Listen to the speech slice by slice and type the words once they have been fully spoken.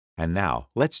And now,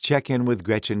 let's check in with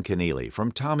Gretchen Keneally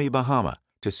from Tommy Bahama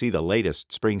to see the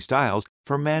latest spring styles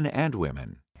for men and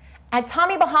women. At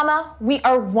Tommy Bahama, we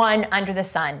are one under the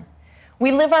sun.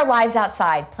 We live our lives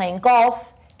outside, playing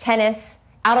golf, tennis,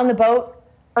 out on the boat,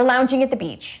 or lounging at the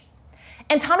beach.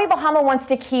 And Tommy Bahama wants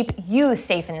to keep you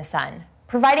safe in the sun,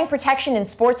 providing protection in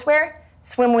sportswear,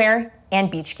 swimwear, and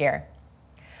beach gear.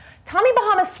 Tommy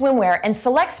Bahama swimwear and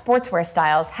select sportswear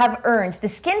styles have earned the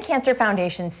Skin Cancer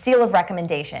Foundation's seal of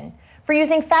recommendation for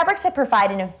using fabrics that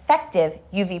provide an effective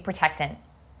UV protectant.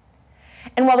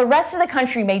 And while the rest of the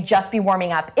country may just be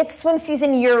warming up, it's swim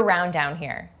season year-round down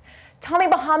here. Tommy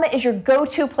Bahama is your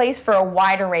go-to place for a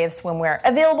wide array of swimwear,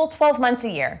 available 12 months a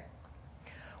year.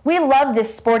 We love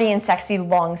this sporty and sexy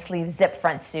long-sleeve zip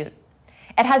front suit.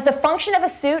 It has the function of a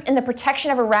suit and the protection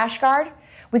of a rash guard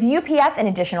with UPF and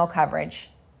additional coverage.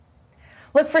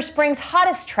 Look for spring's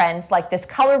hottest trends like this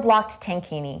color-blocked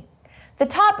tankini. The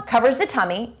top covers the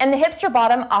tummy, and the hipster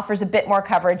bottom offers a bit more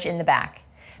coverage in the back.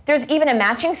 There's even a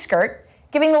matching skirt,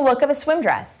 giving the look of a swim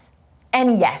dress.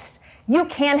 And yes, you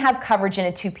can have coverage in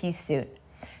a two-piece suit.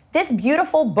 This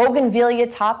beautiful bougainvillea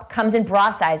top comes in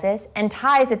bra sizes and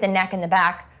ties at the neck and the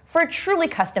back for a truly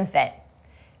custom fit.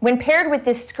 When paired with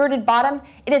this skirted bottom,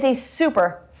 it is a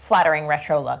super flattering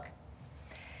retro look.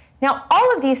 Now,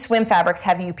 all of these swim fabrics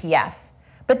have UPF.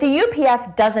 But the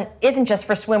UPF isn't just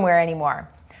for swimwear anymore.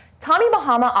 Tommy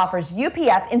Bahama offers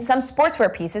UPF in some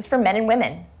sportswear pieces for men and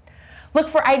women. Look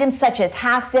for items such as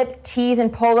half-zip, tees,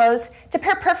 and polos to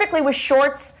pair perfectly with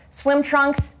shorts, swim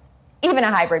trunks, even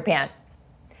a hybrid pant.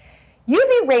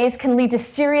 UV rays can lead to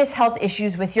serious health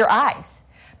issues with your eyes.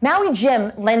 Maui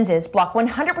Jim lenses block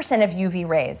 100% of UV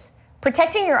rays,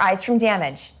 protecting your eyes from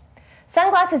damage.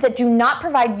 Sunglasses that do not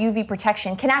provide UV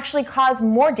protection can actually cause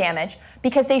more damage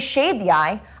because they shade the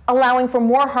eye, allowing for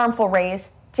more harmful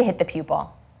rays to hit the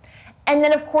pupil. And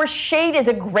then, of course, shade is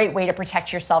a great way to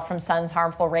protect yourself from sun's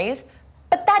harmful rays,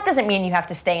 but that doesn't mean you have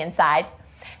to stay inside.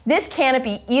 This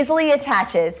canopy easily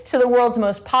attaches to the world's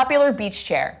most popular beach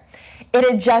chair. It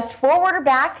adjusts forward or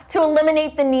back to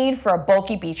eliminate the need for a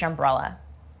bulky beach umbrella.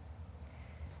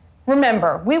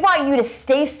 Remember, we want you to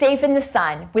stay safe in the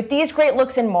sun with these great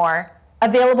looks and more,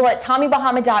 available at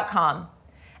TommyBahama.com,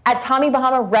 at Tommy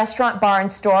Bahama Restaurant Bar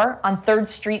and Store on 3rd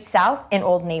Street South in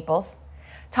Old Naples,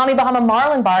 Tommy Bahama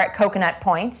Marlin Bar at Coconut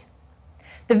Point,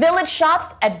 the Village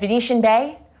Shops at Venetian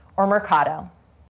Bay or Mercado.